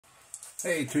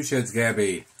Hey, Two Sheds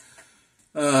Gabby.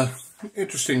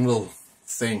 Interesting little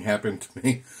thing happened to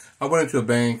me. I went into a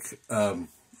bank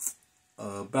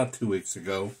about 2 weeks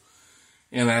ago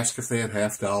and asked if they had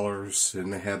 $50,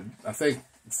 and they had, I think,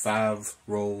 5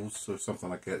 rolls or something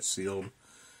like that sealed.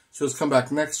 She was come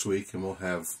back next week and we'll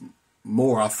have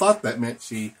more. I thought that meant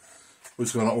she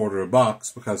was going to order a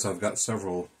box because I've got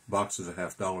several boxes of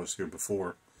 $50 here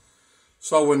before.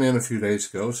 So I went in a few days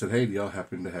ago and said, hey, do y'all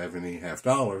happen to have any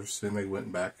 $50? And they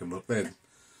went back and looked. They had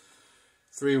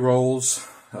 3 rolls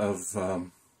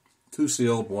of 2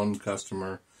 sealed, 1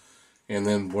 customer, and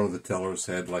then one of the tellers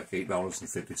had like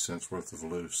 $8.50 worth of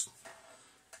loose.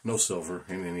 No silver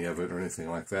in any of it or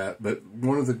anything like that. But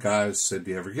one of the guys said,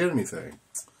 do you ever get anything?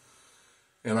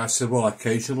 And I said, well, I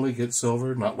occasionally get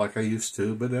silver, not like I used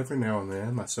to, but every now and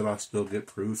then. I said, I still get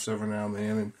proofs every now and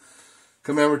then, and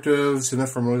commemoratives, and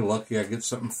if I'm really lucky, I get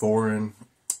something foreign,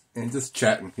 and just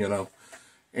chatting,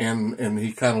 And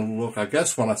he kind of looked, I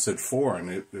guess when I said foreign,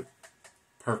 it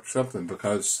perked something,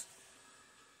 because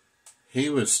he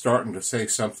was starting to say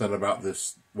something about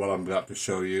this, what I'm about to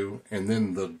show you, and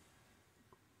then the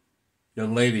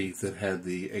young lady that had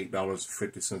the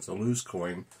 $8.50 a loose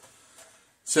coin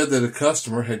said that a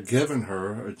customer had given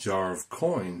her a jar of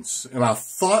coins. And I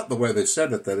thought the way they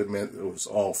said it, that it meant it was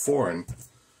all foreign.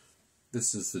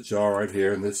 This is the jar right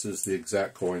here, and this is the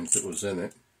exact coins that was in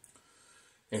it.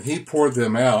 And he poured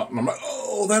them out, and I'm like,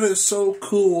 oh, that is so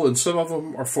cool. And some of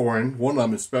them are foreign. One of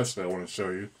them especially I want to show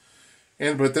you.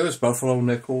 But there's buffalo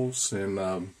nickels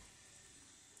and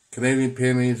Canadian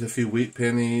pennies, a few wheat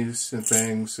pennies and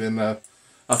things. And I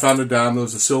found a dime. There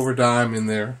was a silver dime in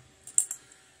there.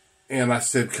 And I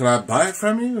said, can I buy it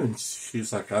from you? And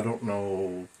she's like, I don't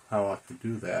know how I could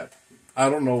do that. I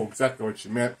don't know exactly what she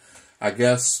meant. I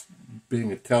guess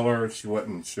being a teller, she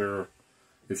wasn't sure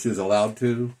if she was allowed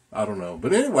to. I don't know.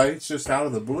 But anyway, it's just out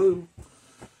of the blue.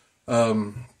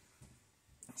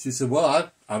 She said,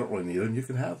 well, I don't really need them. You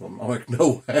can have them. I'm like,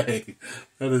 no way.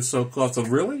 That is so cool. I said,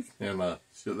 really? And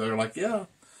they're like, yeah.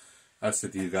 I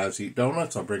said, do you guys eat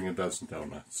donuts? I'll bring you a dozen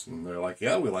donuts. And they're like,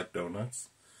 yeah, we like donuts.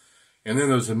 And then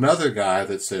there's another guy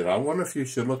that said, I wonder if you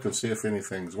should look and see if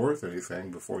anything's worth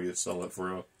anything before you sell it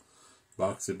for a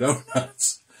box of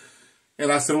donuts.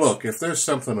 And I said, look, if there's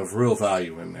something of real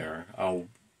value in there, I'll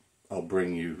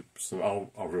bring you some,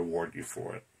 I'll reward you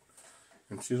for it.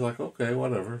 And she's like, okay,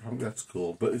 whatever, that's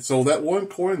cool. But so that one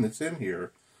coin that's in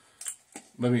here,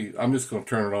 I'm just going to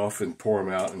turn it off and pour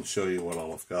them out and show you what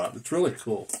all I've got. It's really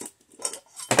cool.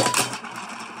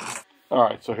 All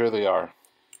right, so here they are.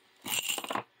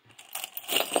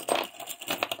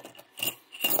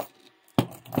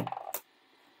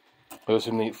 There's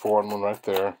a neat foreign one right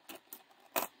there.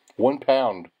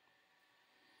 £1.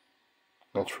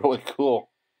 That's really cool.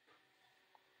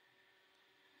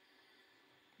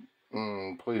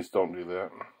 Please don't do that.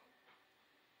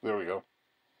 There we go.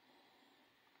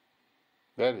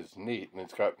 That is neat, and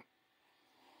it's got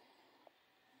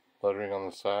lettering on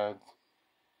the side.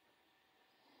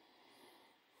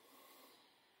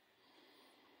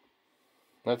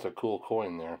 That's a cool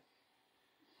coin there.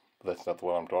 But that's not the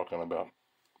one I'm talking about.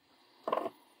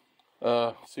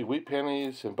 See, wheat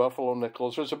pennies and buffalo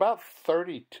nickels. There's about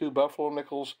 32 buffalo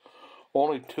nickels.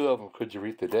 Only 2 of them could you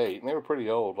read the date, and they were pretty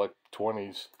old, like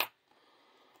 20s.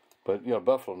 But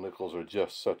buffalo nickels are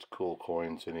just such cool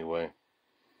coins anyway.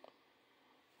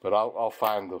 But I'll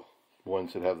find the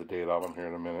ones that have the date on them here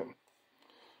in a minute.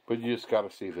 But you just got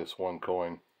to see this one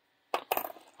coin.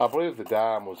 I believe the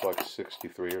dime was like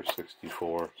 63 or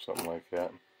 64, something like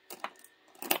that.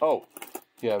 Oh,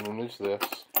 yeah, and then there's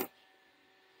this.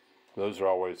 Those are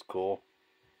always cool.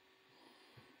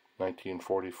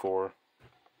 1944.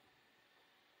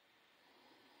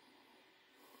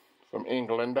 From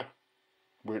England,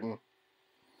 Britain.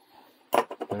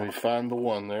 Let me find the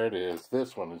one. There it is.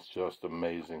 This one is just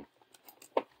amazing.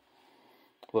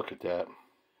 Look at that.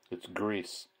 It's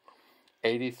Greece.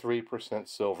 83%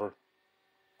 silver.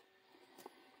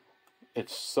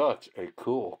 It's such a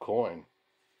cool coin.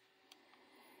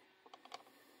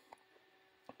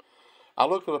 I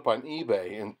looked it up on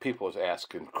eBay, and people was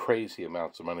asking crazy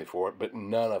amounts of money for it, but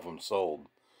none of them sold.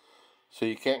 So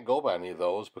you can't go by any of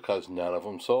those because none of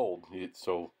them sold.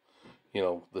 So,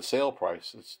 the sale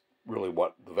price is really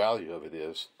what the value of it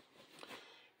is.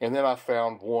 And then I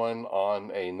found one on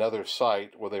another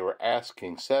site where they were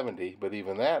asking 70, but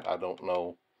even that I don't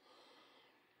know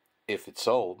if it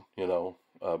sold,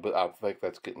 but I think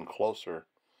that's getting closer.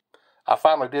 I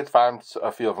finally did find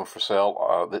a few of them for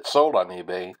sale that sold on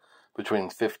eBay between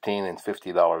 $15 and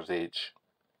 $50 each.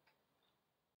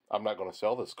 I'm not going to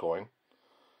sell this coin.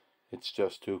 It's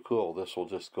just too cool. This will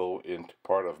just go into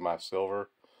part of my silver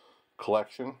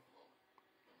collection.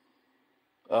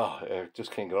 Oh, I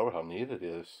just can't get over how neat it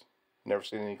is. Never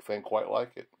seen anything quite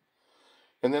like it.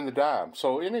 And then the dime.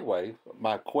 So anyway,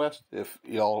 my quest, if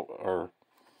y'all are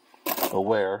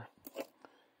aware,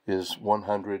 is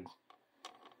 100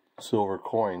 silver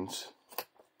coins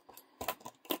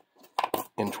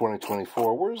in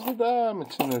 2024. Where's the dime?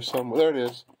 It's in there somewhere. There it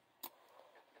is.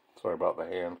 Sorry about the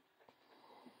hand.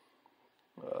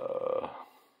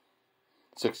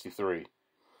 63.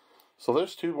 So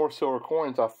there's 2 more silver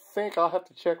coins. I think I'll have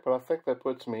to check, but I think that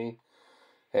puts me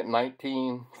at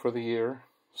 19 for the year.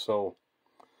 So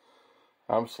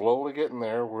I'm slowly getting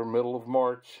there. We're middle of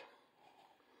March,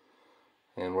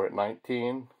 and we're at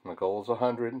 19. My goal is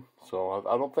 100, so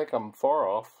I don't think I'm far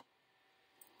off.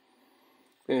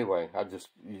 Anyway,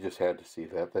 you just had to see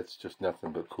that. That's just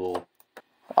nothing but cool.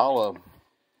 I'll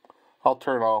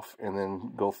turn off and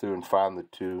then go through and find the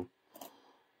 2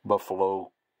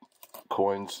 Buffalo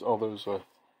coins. Oh, there's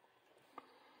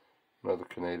another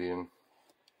Canadian.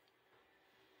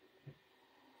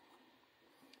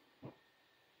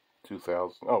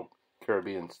 2000. Oh,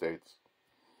 Caribbean states.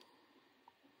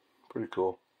 Pretty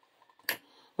cool.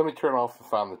 Let me turn off and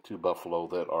find the 2 Buffalo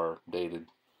that are dated.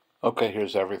 Okay,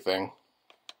 here's everything.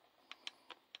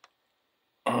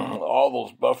 All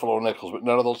those Buffalo nickels, but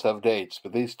none of those have dates.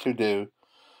 But these 2 do.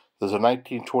 There's a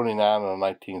 1929 and a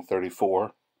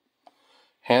 1934.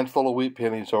 Handful of wheat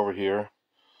pennies over here.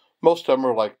 Most of them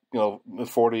are like, the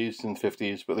 40s and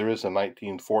 50s, but there is a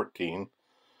 1914.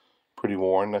 Pretty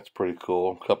worn. That's pretty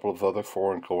cool. A couple of other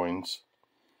foreign coins.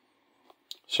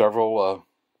 Several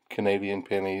Canadian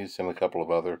pennies and a couple of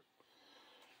other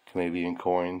Canadian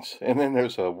coins. And then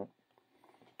there's a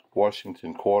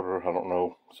Washington quarter. I don't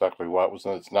know exactly why it was.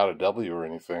 It's not a W or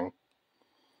anything.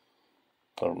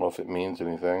 I don't know if it means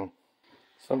anything.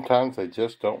 Sometimes they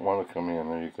just don't want to come in.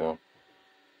 There you go.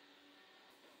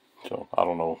 So I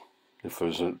don't know if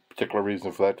there's a particular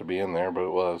reason for that to be in there, but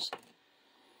it was.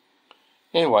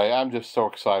 Anyway, I'm just so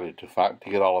excited to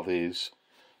get all of these,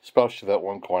 especially that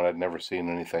one coin. I'd never seen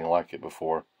anything like it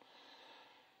before.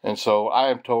 And so I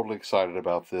am totally excited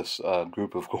about this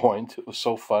group of coins. It was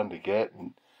so fun to get,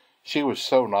 and she was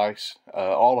so nice.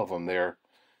 All of them there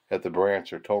at the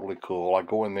branch are totally cool. I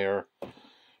go in there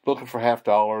looking for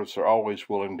 $50. They're always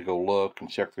willing to go look and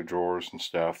check their drawers and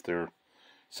stuff.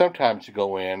 Sometimes you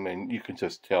go in and you can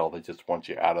just tell they just want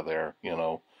you out of there, You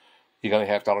got any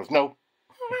 $50? No.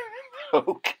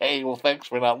 Okay, well, thanks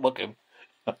for not looking.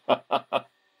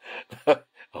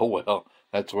 Oh, well,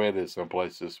 that's the way it is some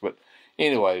places. But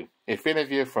anyway, if any of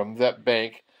you from that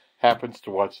bank happens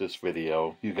to watch this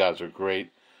video, you guys are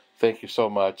great. Thank you so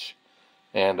much.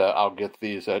 And I'll get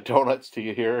these donuts to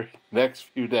you here next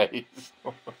few days.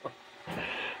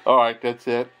 All right, that's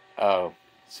it.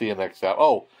 See you next time.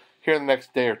 Oh, here in the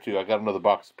next day or two, I got another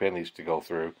box of pennies to go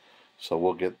through. So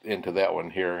we'll get into that one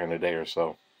here in a day or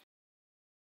so.